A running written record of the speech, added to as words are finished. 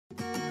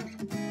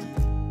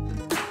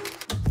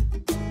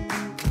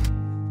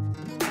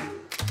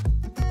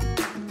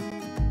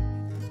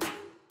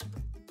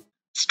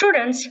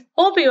Students,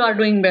 hope you are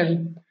doing well.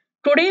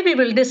 Today we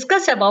will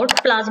discuss about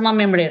plasma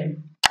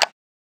membrane.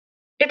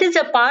 It is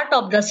a part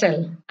of the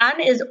cell and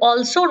is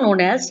also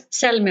known as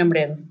cell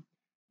membrane.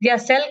 यह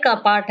cell का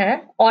part है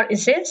और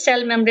इसे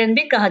cell membrane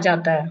भी कहा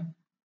जाता है.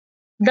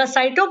 The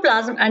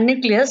cytoplasm and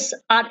nucleus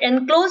are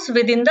enclosed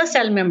within the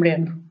cell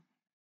membrane.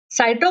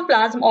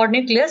 Cytoplasm और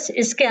न्यूक्लियस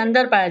इसके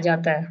अंदर पाया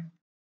जाता है.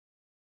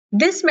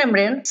 This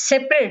membrane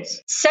separates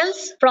cells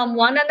from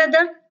one another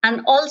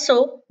and also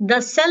the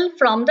cell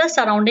from the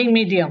surrounding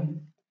medium.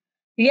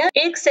 यह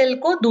एक सेल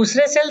को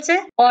दूसरे सेल से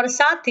और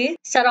साथ ही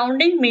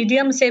सराउंडिंग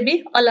मीडियम से भी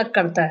अलग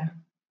करता है.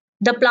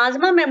 The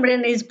plasma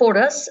membrane is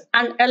porous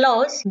and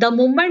allows the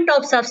movement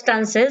of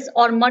substances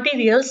or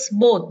materials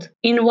both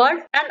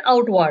inward and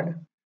outward.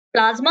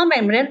 Plasma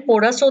membrane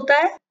porous होता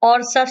है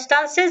और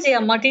सब्सटेंसेस या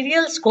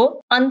मटेरियल्स को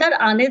अंदर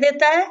आने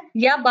देता है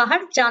या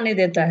बाहर जाने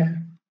देता है.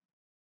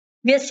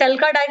 ये सेल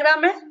का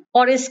डायग्राम है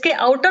और इसके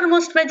आउटर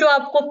मोस्ट में जो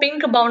आपको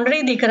पिंक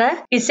बाउंड्री दिख रहा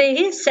है इसे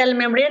ही सेल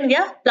मेम्ब्रेन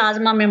या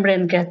प्लाज्मा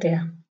मेम्ब्रेन कहते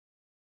हैं.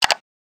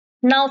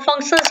 Now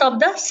functions of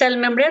the cell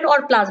membrane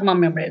और plasma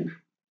membrane.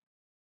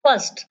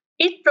 First,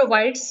 it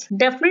provides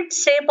definite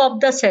shape of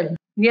the cell.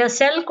 यह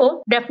सेल को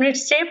डेफिनिट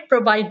शेप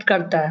प्रोवाइड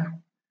करता है.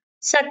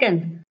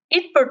 Second,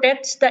 it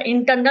protects the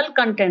internal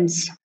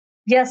contents.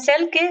 यह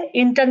सेल के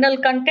इंटरनल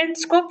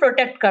कंटेंट्स को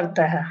प्रोटेक्ट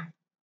करता है.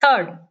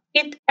 Third,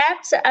 it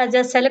acts as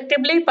a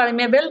selectively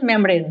permeable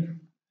membrane.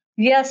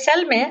 यह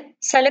सेल में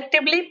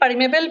सेलेक्टिवली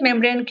परमेबल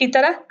मेम्ब्रेन की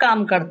तरह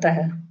काम करता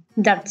है.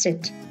 That's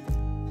it.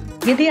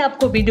 यदि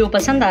आपको वीडियो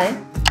पसंद आए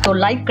तो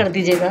लाइक कर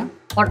दीजिएगा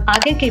और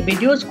आगे के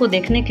वीडियोस को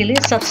देखने के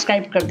लिए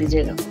सब्सक्राइब कर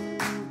दीजिएगा.